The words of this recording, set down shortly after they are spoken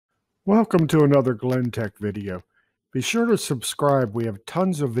Welcome to another Glenn Tech video. Be sure to subscribe. We have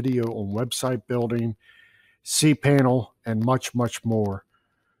tons of video on website building, cPanel, and much more.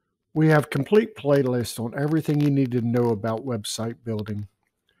 We have complete playlists on everything you need to know about website building.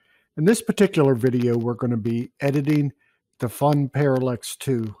 In this particular video, we're going to be editing the fun Parallax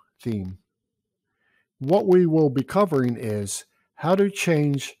 2 theme. What we will be covering is how to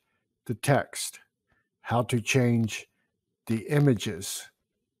change the text, how to change the images,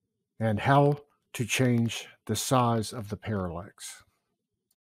 and how to change the size of the Parallax.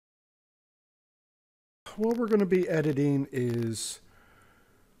 What we're going to be editing is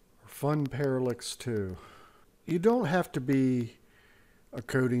Fun Parallax 2. You don't have to be a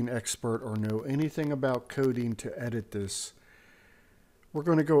coding expert or know anything about coding to edit this. We're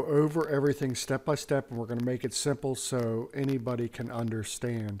going to go over everything step by step, and we're going to make it simple so anybody can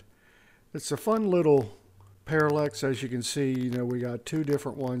understand. It's a fun little Parallax. As you can see, we got two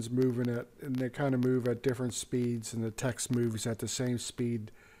different ones moving at, and they kind of move at different speeds, and the text moves at the same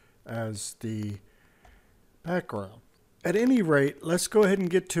speed as the background. At any rate, let's go ahead and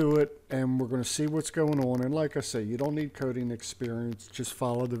get to it, and we're going to see what's going on. And like I say, you don't need coding experience, just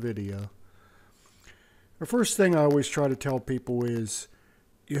follow the video. The first thing I always try to tell people is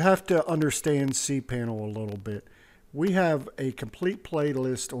you have to understand cPanel a little bit. We have a complete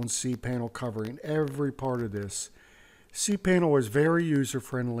playlist on cPanel covering every part of this. cPanel is very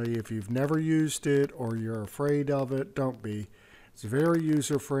user-friendly. If you've never used it or you're afraid of it, don't be. It's very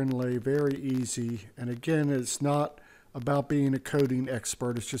user-friendly, very easy. And again, it's not about being a coding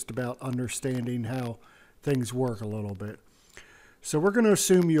expert. It's just about understanding how things work a little bit. So we're going to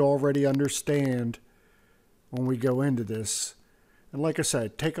assume you already understand when we go into this. And like I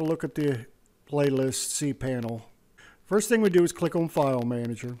said, take a look at the playlist cPanel. First thing we do is click on File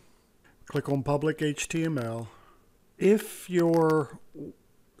Manager, click on Public HTML. If your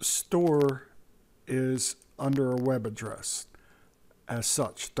store is under a web address as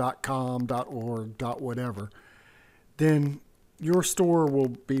such, .com, .org, .whatever, then your store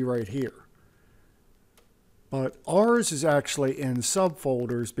will be right here. But ours is actually in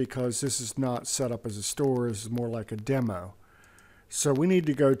subfolders because this is not set up as a store. This is more like a demo. So we need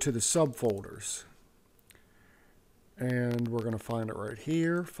to go to the subfolders. And we're going to find it right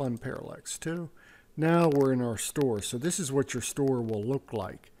here, Fun Parallax 2. Now we're in our store. So this is what your store will look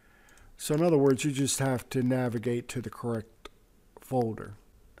like. So in other words, you just have to navigate to the correct folder.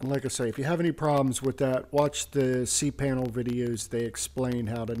 And like I say, if you have any problems with that, watch the cPanel videos. They explain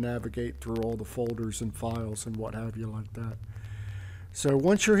how to navigate through all the folders and files and what have you like that. So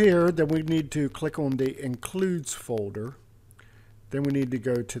once you're here, then we need to click on the Includes folder. Then we need to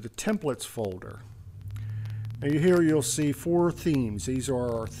go to the Templates folder. Now here you'll see 4 themes. These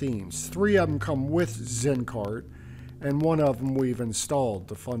are our themes. 3 of them come with ZenCart, and 1 of them we've installed,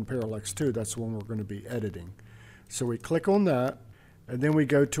 the Fun Parallax 2. That's the one we're going to be editing. So we click on that, and then we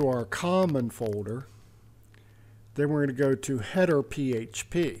go to our Common folder. Then we're going to go to Header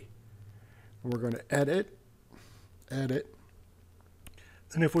PHP. And we're going to edit. And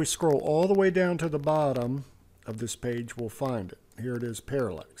if we scroll all the way down to the bottom of this page, we'll find it. Here it is,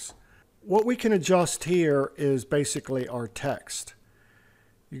 Parallax. What we can adjust here is basically our text.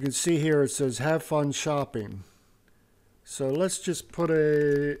 You can see here it says have fun shopping. So let's just put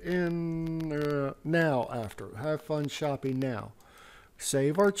in now after. Have fun shopping now.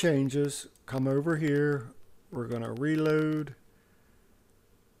 Save our changes. Come over here. We're going to reload.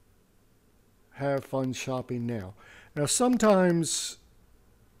 Have fun shopping now. Now sometimes,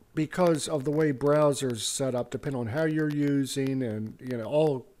 because of the way browsers set up, depending on how you're using and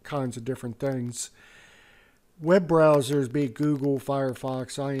all kinds of different things, web browsers, be it Google,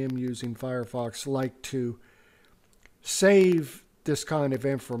 Firefox, I am using Firefox, like to save this kind of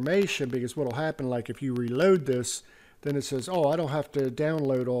information, because what will happen, like if you reload this, then it says, oh, I don't have to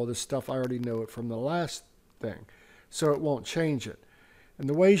download all this stuff. I already know it from the last thing. So it won't change it. And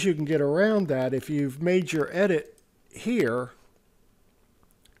the ways you can get around that, if you've made your edit here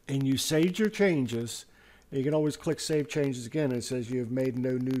and you saved your changes, you can always click Save Changes again, and it says you have made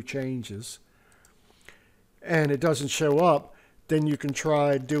no new changes. And it doesn't show up, then you can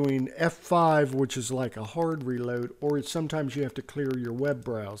try doing F5, which is like a hard reload, or sometimes you have to clear your web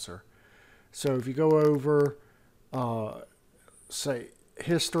browser. So if you go over, say,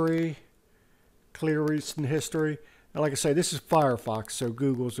 History, Clear Recent History, and like I say, this is Firefox, so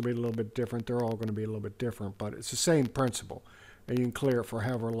Google's going to be a little bit different. They're all going to be a little bit different, but it's the same principle. And you can clear it for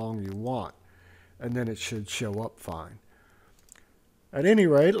however long you want, and then it should show up fine. At any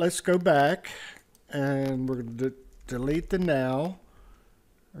rate, let's go back, and we're going to delete the now.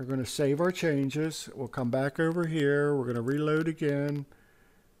 We're going to save our changes. We'll come back over here. We're going to reload again.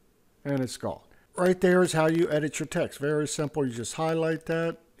 and it's gone. Right there is how you edit your text. Very simple. You just highlight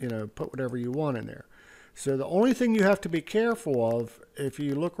that, put whatever you want in there. So the only thing you have to be careful of, if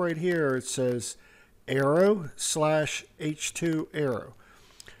you look right here, it says arrow/H2 arrow.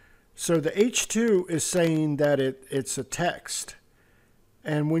 So the H2 is saying that it's a text.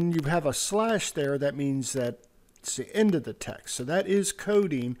 And when you have a slash there, that means that it's the end of the text. So that is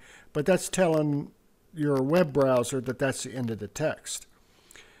coding, but that's telling your web browser that that's the end of the text.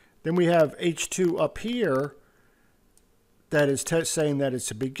 Then we have H2 up here that is saying that it's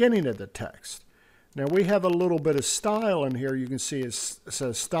the beginning of the text. Now we have a little bit of style in here. You can see it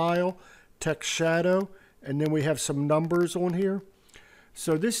says style, text shadow, and then we have some numbers on here.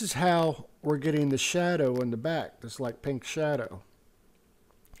 So this is how we're getting the shadow in the back, this like pink shadow.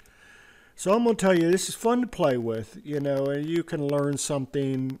 So I'm going to tell you, this is fun to play with, and you can learn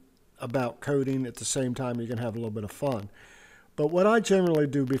something about coding at the same time. You can have a little bit of fun. But what I generally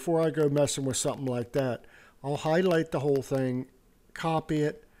do before I go messing with something like that, I'll highlight the whole thing, copy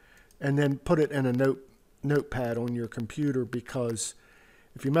it, and then put it in a notepad on your computer, because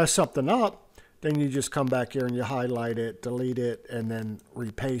if you mess something up, then you just come back here and you highlight it, delete it, and then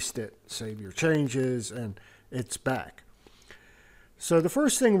repaste it, save your changes, and it's back. So the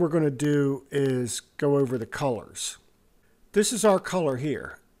first thing we're going to do is go over the colors. This is our color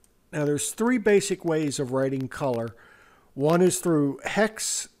here. Now there's 3 basic ways of writing color. One is through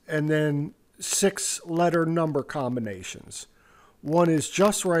hex and then 6-letter number combinations. One is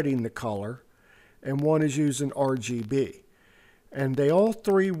just writing the color, and one is using RGB. And they all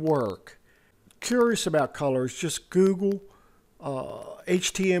 3 work. Curious about colors, just Google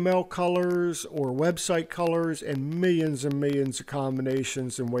HTML colors or website colors, and millions of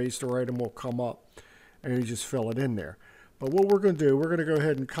combinations and ways to write them will come up, and you just fill it in there. But what we're going to do, we're going to go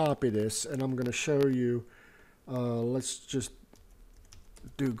ahead and copy this, and I'm going to show you. Let's just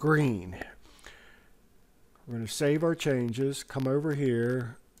do green. We're going to save our changes, come over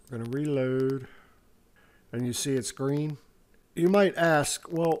here, we're going to reload, and you see it's green. You might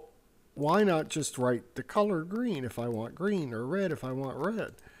ask, well, why not just write the color green if I want green, or red if I want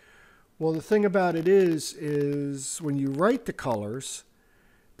red? Well, the thing about it is when you write the colors,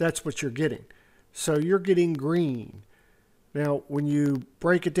 that's what you're getting. So you're getting green. Now, when you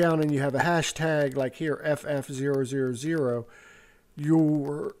break it down and you have a hashtag like here, FF000,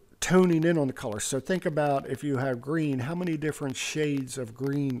 you're toning in on the color. So think about, if you have green, how many different shades of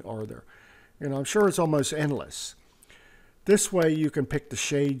green are there? I'm sure it's almost endless. This way you can pick the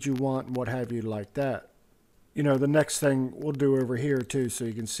shade you want and what have you like that. The next thing we'll do over here too, so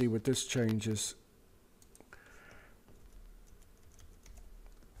you can see what this changes.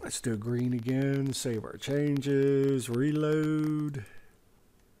 Let's do green again, save our changes, reload.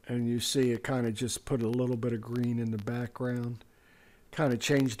 And you see it kind of just put a little bit of green in the background. Kind of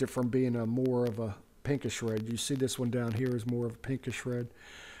changed it from being more of a pinkish red. You see this one down here is more of a pinkish red.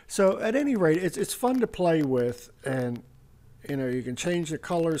 So at any rate, it's fun to play with, and you can change the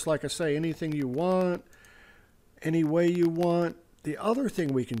colors, like I say, anything you want, any way you want. The other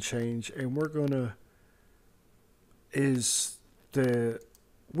thing we can change, and is the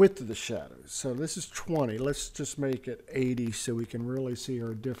width of the shadows. So this is 20. Let's just make it 80 so we can really see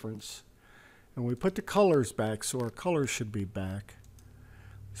our difference. And we put the colors back, so our colors should be back.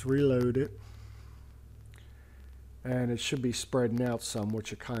 Let's reload it. And it should be spreading out some,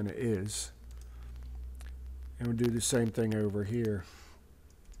 which it kind of is. And we'll do the same thing over here.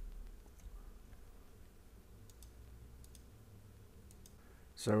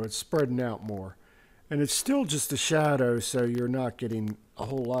 So it's spreading out more. And it's still just a shadow, so you're not getting a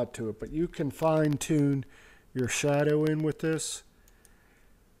whole lot to it. But you can fine-tune your shadow in with this.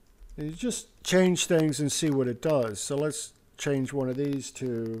 And you just change things and see what it does. So let's change one of these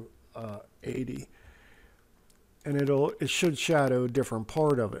to 80. And it should shadow a different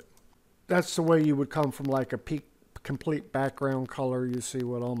part of it. That's the way you would come from like a complete background color. You see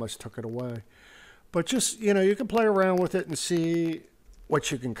what almost took it away. But just, you can play around with it and see what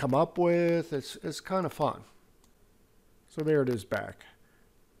you can come up with. It's kind of fun. So there it is back.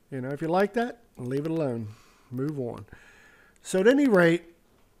 If you like that, leave it alone. Move on. So at any rate,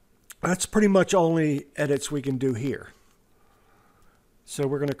 that's pretty much only edits we can do here. So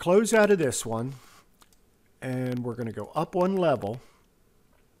we're going to close out of this one, and we're going to go up 1 level.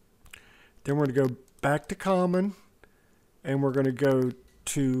 Then we're going to go back to common, and we're going to go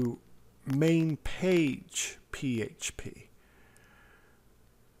to main page PHP.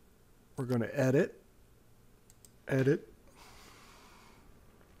 We're going to edit, and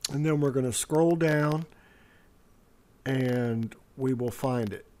then we're going to scroll down, and we will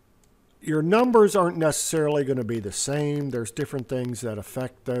find it. your numbers aren't necessarily going to be the same. There's different things that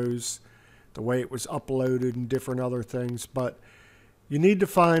affect those, the way it was uploaded and different other things. But you need to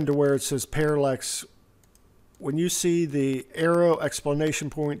find to where it says Parallax. When you see the arrow, exclamation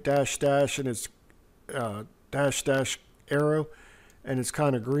point, dash, dash, and it's dash, dash, arrow, and it's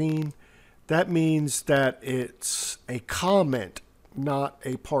kind of green, that means that it's a comment, not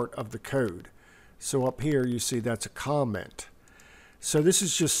a part of the code. So up here you see that's a comment. So this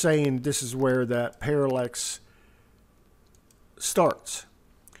is just saying this is where that Parallax starts.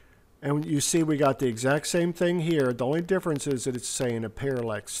 And you see we got the exact same thing here. The only difference is that it's saying a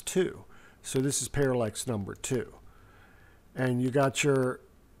Parallax 2. So this is Parallax number 2. And you got your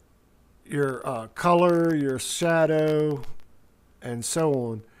color, your shadow, and so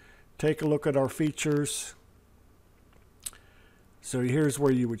on. Take a look at our features. So here's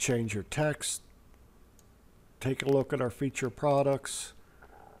where you would change your text. Take a look at our feature products.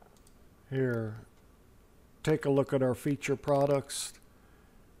 Here, take a look at our feature products.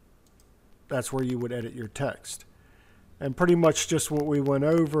 That's where you would edit your text. And pretty much just what we went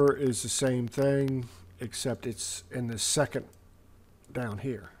over is the same thing, except it's in the second down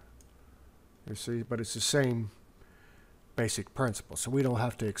here. You see, but it's the same basic principle. So we don't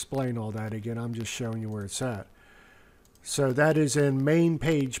have to explain all that again. I'm just showing you where it's at. So that is in main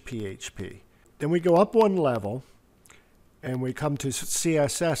page PHP. Then we go up one level and we come to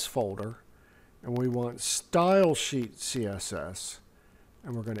CSS folder and we want style sheet CSS,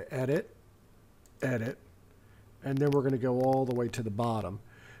 and we're going to edit, edit, and then we're going to go all the way to the bottom.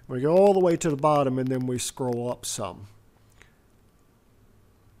 We go all the way to the bottom and then we scroll up some.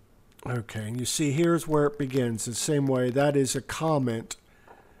 Okay, and you see here's where it begins. The same way, that is a comment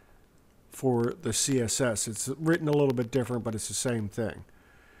for the CSS. It's written a little bit different, but it's the same thing.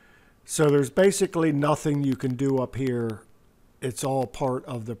 So there's basically nothing you can do up here. It's all part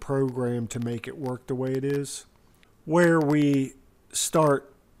of the program to make it work the way it is. Where we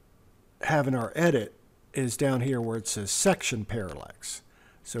start having our edit is down here where it says section parallax.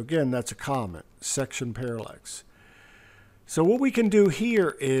 So again, that's a comment, section parallax. So what we can do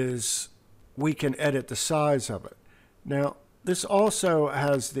here is we can edit the size of it. Now, this also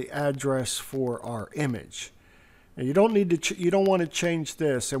has the address for our image. Now, you don't need to, you don't want to change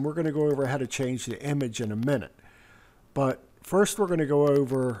this, and we're going to go over how to change the image in a minute. But first, we're going to go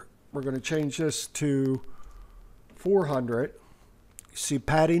over, we're going to change this to 400. You see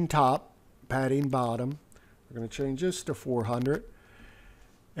padding top, padding bottom. We're going to change this to 400.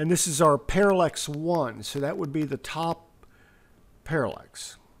 And this is our Parallax 1, so that would be the top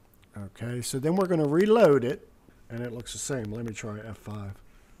Parallax. Okay, so then we're going to reload it, and it looks the same. Let me try F5.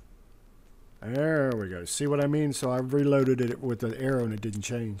 There we go. See what I mean? So I've reloaded it with the arrow and it didn't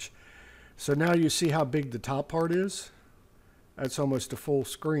change. So now you see how big the top part is? That's almost a full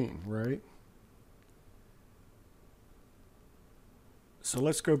screen, right? So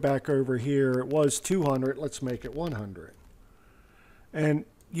let's go back over here. It was 200. Let's make it 100. And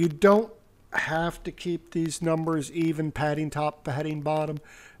you don't have to keep these numbers even, padding top, padding bottom,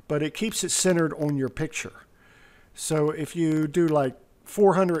 but it keeps it centered on your picture. So if you do like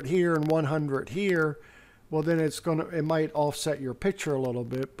 400 here and 100 here, well then it might offset your picture a little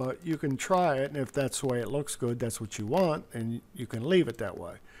bit, but you can try it, and if that's the way it looks good, that's what you want, and you can leave it that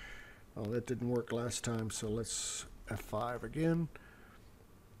way. Well, that didn't work last time, so let's F5 again.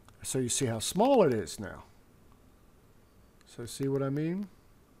 So you see how small it is now. So see what I mean?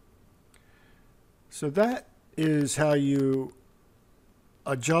 So that is how you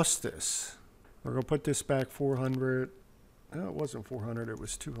adjust this. We're going to put this back 400. No, it wasn't 400. It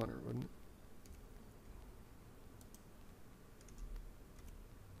was 200, wasn't it?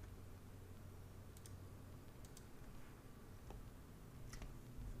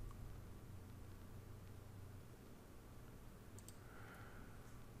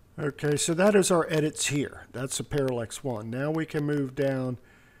 Okay, so that is our edits here. That's a Parallax 1. Now we can move down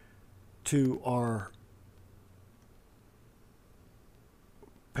to our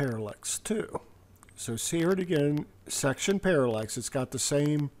Parallax 2. So see here again, section parallax. It's got the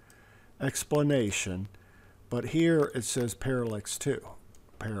same explanation, but here it says Parallax 2,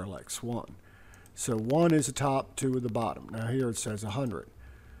 Parallax 1. So 1 is the top, 2 is the bottom. Now here it says 100.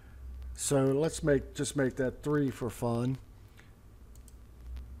 So let's just make that 3 for fun.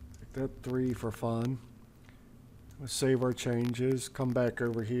 Make that 3 for fun. Let's save our changes. Come back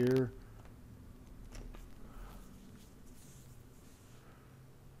over here.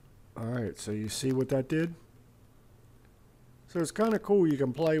 All right, so you see what that did? So it's kind of cool. You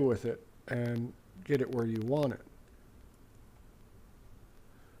can play with it and get it where you want it.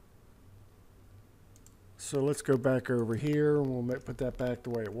 So let's go back over here and we'll put that back the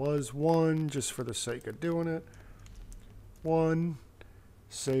way it was. 1, just for the sake of doing it. 1,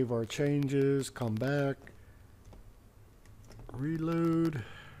 save our changes, come back, reload,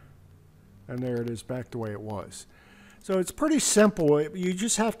 and there it is back the way it was. So it's pretty simple. You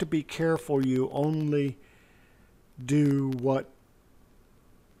just have to be careful you only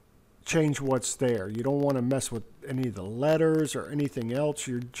change what's there. You don't want to mess with any of the letters or anything else.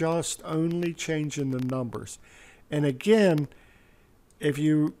 You're just only changing the numbers. And again, if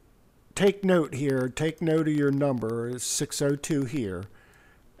you take note here, take note of your number. It's 602 here.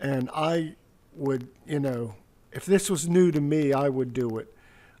 And I would, if this was new to me, I would do it.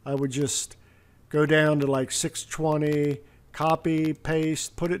 I would just go down to like 620, copy,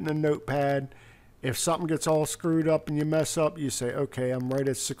 paste, put it in a notepad. If something gets all screwed up and you mess up, you say, okay, I'm right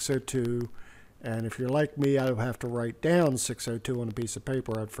at 602. And if you're like me, I would have to write down 602 on a piece of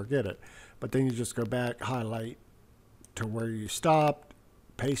paper. I'd forget it. But then you just go back, highlight to where you stopped,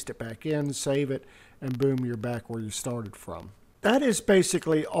 paste it back in, save it, and boom, you're back where you started from. That is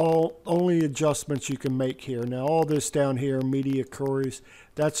basically only adjustments you can make here. Now all this down here, media queries,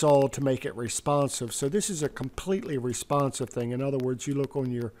 that's all to make it responsive. So this is a completely responsive thing. In other words, you look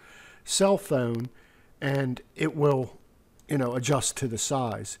on your cell phone and it will, adjust to the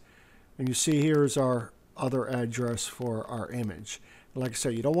size. And you see here's our other address for our image. Like I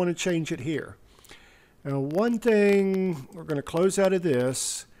say, you don't want to change it here. Now one thing, we're going to close out of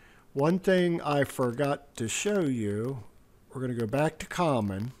this. One thing I forgot to show you, we're going to go back to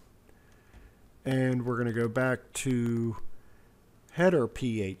common and we're going to go back to header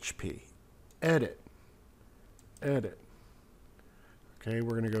PHP, edit. Okay,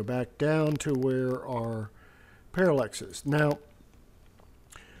 we're going to go back down to where our Parallax is. Now,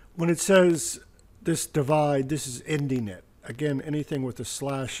 when it says this divide, this is ending it. Again, anything with a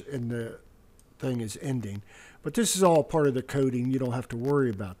slash in the thing is ending. But this is all part of the coding. You don't have to worry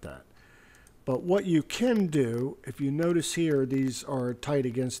about that. But what you can do, if you notice here, these are tight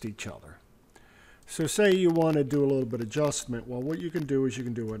against each other. So say you want to do a little bit of adjustment. Well, what you can do is you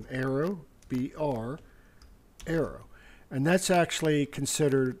can do an arrow, BR, arrow. And that's actually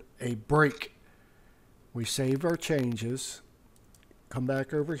considered a break. We save our changes, come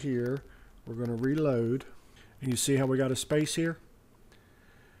back over here, we're going to reload, and you see how we got a space here?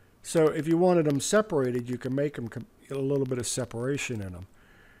 So if you wanted them separated, you can make them get a little bit of separation in them.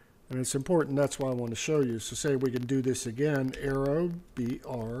 And it's important, that's why I want to show you. So say we can do this again, arrow,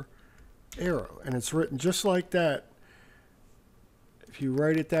 BR, arrow. And it's written just like that. If you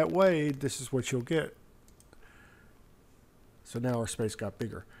write it that way, this is what you'll get. So now our space got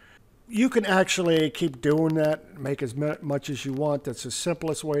bigger. You can actually keep doing that, make as much as you want. That's the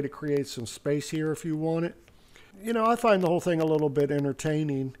simplest way to create some space here if you want it. I find the whole thing a little bit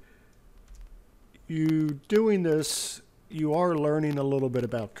entertaining. You doing this, you are learning a little bit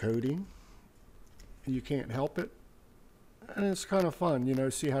about coding. And you can't help it. And it's kind of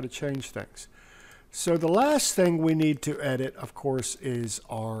fun, see how to change things. So the last thing we need to edit, of course, is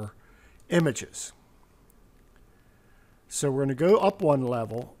our images. So we're going to go up one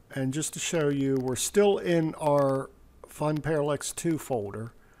level, and just to show you, we're still in our Fun Parallax 2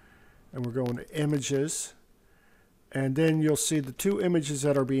 folder, and we're going to Images, and then you'll see the two images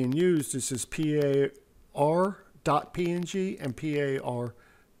that are being used. This is par.png and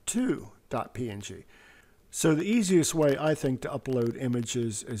par2.png. So the easiest way, I think, to upload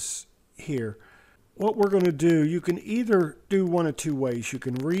images is here. What we're going to do, you can either do one of two ways. You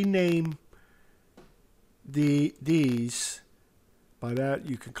can rename these. By that,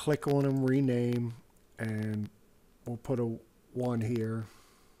 you can click on them, rename, and we'll put a 1 here.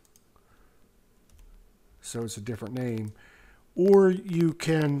 So it's a different name. Or you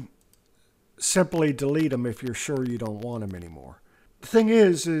can simply delete them if you're sure you don't want them anymore. The thing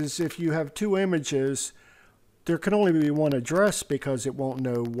is if you have two images, there can only be one address because it won't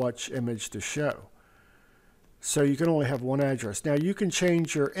know which image to show. So you can only have one address. Now you can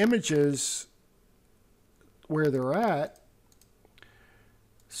change your images where they're at.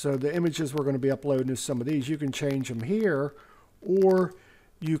 So the images we're going to be uploading is some of these. You can change them here, or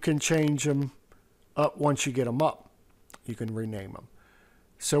you can change them up once you get them up. You can rename them.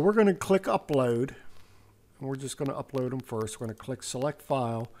 So we're going to click upload, and we're just going to upload them first. We're going to click select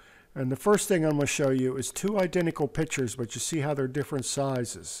file, and the first thing I'm going to show you is two identical pictures, but you see how they're different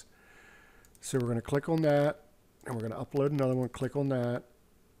sizes. So we're going to click on that, and we're going to upload another one, click on that,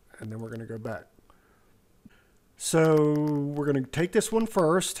 and then we're going to go back. So we're going to take this one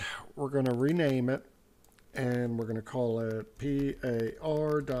first, we're going to rename it, and we're going to call it par.png.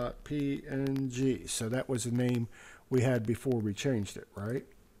 So that was the name we had before we changed it, right?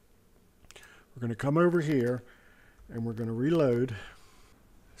 We're going to come over here and we're going to reload.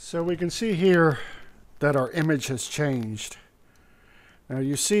 So we can see here that our image has changed. Now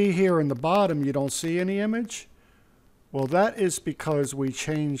you see here in the bottom you don't see any image. Well, that is because we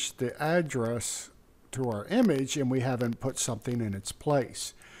changed the address to our image and we haven't put something in its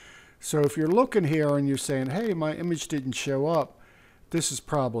place. So if you're looking here and you're saying, hey, my image didn't show up, this is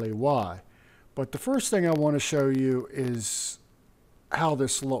probably why. But the first thing I want to show you is how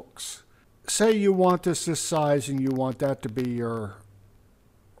this looks. Say you want this size and you want that to be your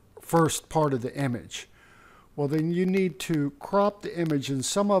first part of the image. Well, then you need to crop the image, and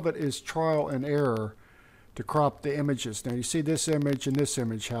some of it is trial and error to crop the images. Now you see this image and this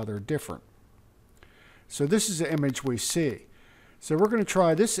image, how they're different. So this is the image we see. So we're going to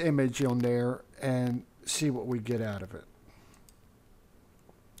try this image on there and see what we get out of it.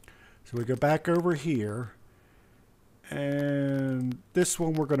 So we go back over here, and this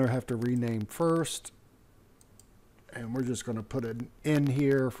one we're going to have to rename first. And we're just going to put it in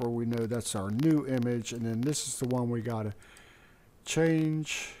here for we know that's our new image. And then this is the one we got to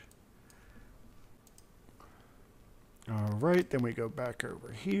change. All right, then we go back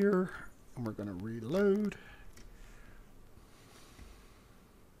over here and we're going to reload.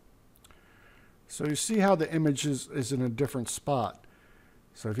 So you see how the image is in a different spot.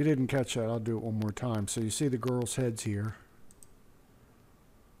 So if you didn't catch that, I'll do it one more time. So you see the girls' heads here.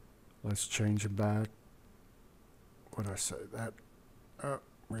 Let's change it back. What did I say? That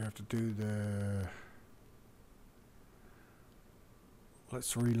we have to do the.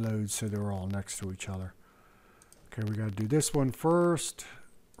 Let's reload so they're all next to each other. Okay, we got to do this one first.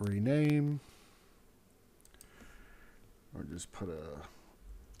 Rename. Or just put a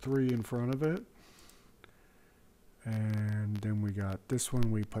 3 in front of it. And then we got this one.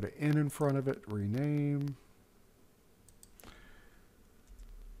 We put an N in front of it. Rename.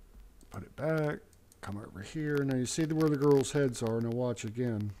 Put it back. Come over here. Now you see where the girls' heads are. Now watch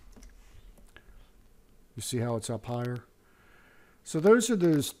again. You see how it's up higher? So those are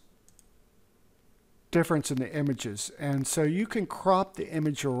those difference in the images. And so you can crop the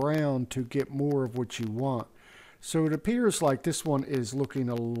image around to get more of what you want. So it appears like this one is looking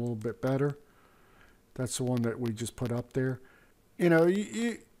a little bit better. That's the one that we just put up there. You know,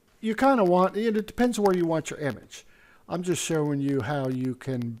 you kind of want, it depends where you want your image. I'm just showing you how you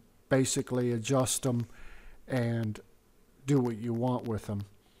can basically adjust them and do what you want with them.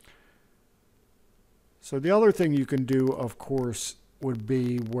 So the other thing you can do, of course, would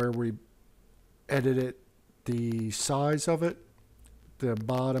be where we edited the size of it, the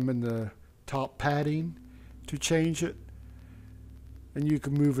bottom and the top padding to change it. And you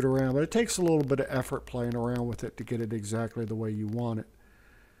can move it around, but it takes a little bit of effort playing around with it to get it exactly the way you want it.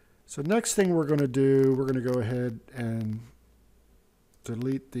 So next thing we're going to do, we're going to go ahead and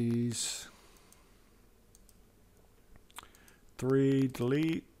delete these. 3,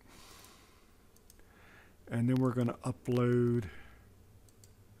 delete. And then we're going to upload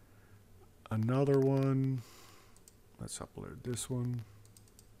another one. Let's upload this one.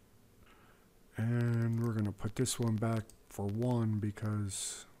 And we're going to put this one back for 1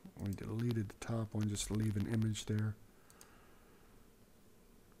 because we deleted the top one, just to leave an image there.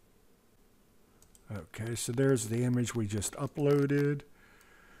 Okay, so there's the image we just uploaded.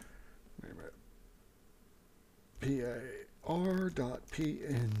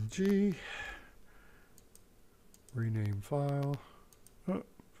 par.png. Rename file.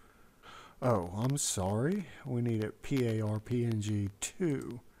 Oh, I'm sorry. We need it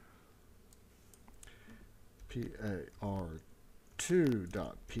PARPNG2.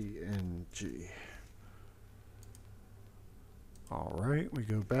 PAR2.png. All right, we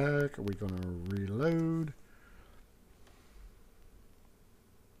go back. Are we going to reload?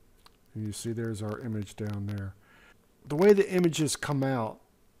 And you see there's our image down there. The way the images come out,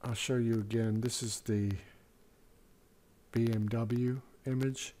 I'll show you again. This is the BMW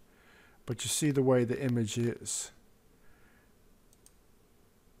image, but you see the way the image is.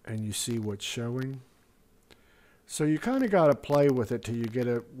 And you see what's showing. So you kind of got to play with it till you get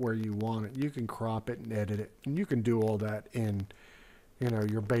it where you want it. You can crop it and edit it, and you can do all that in, you know,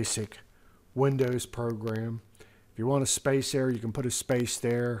 your basic Windows program. If you want a space there, you can put a space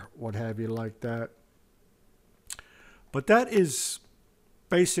there, what have you, like that. But that is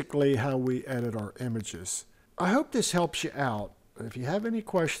basically how we edit our images. I hope this helps you out. If you have any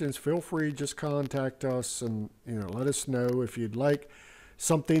questions, feel free to just contact us and, you know, let us know. If you'd like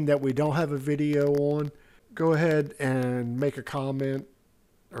something that we don't have a video on, go ahead and make a comment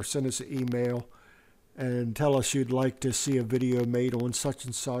or send us an email and tell us you'd like to see a video made on such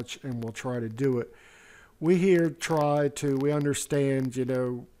and such, and we'll try to do it. We here we understand, you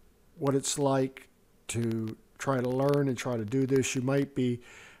know, what it's like to try to learn and try to do this. You might be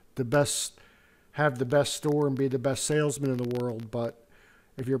the best, have the best store and be the best salesman in the world, but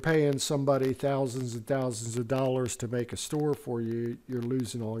if you're paying somebody thousands and thousands of dollars to make a store for you, you're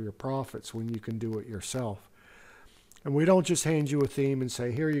losing all your profits when you can do it yourself. And we don't just hand you a theme and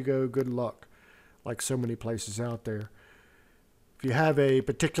say, here you go, good luck, like so many places out there. If you have a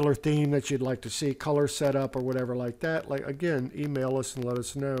particular theme that you'd like to see, color setup or whatever like that, like again, email us and let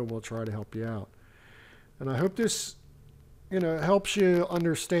us know, and we'll try to help you out. And I hope this, helps you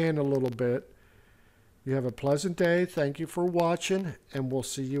understand a little bit. You have a pleasant day. Thank you for watching, and we'll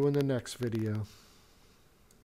see you in the next video.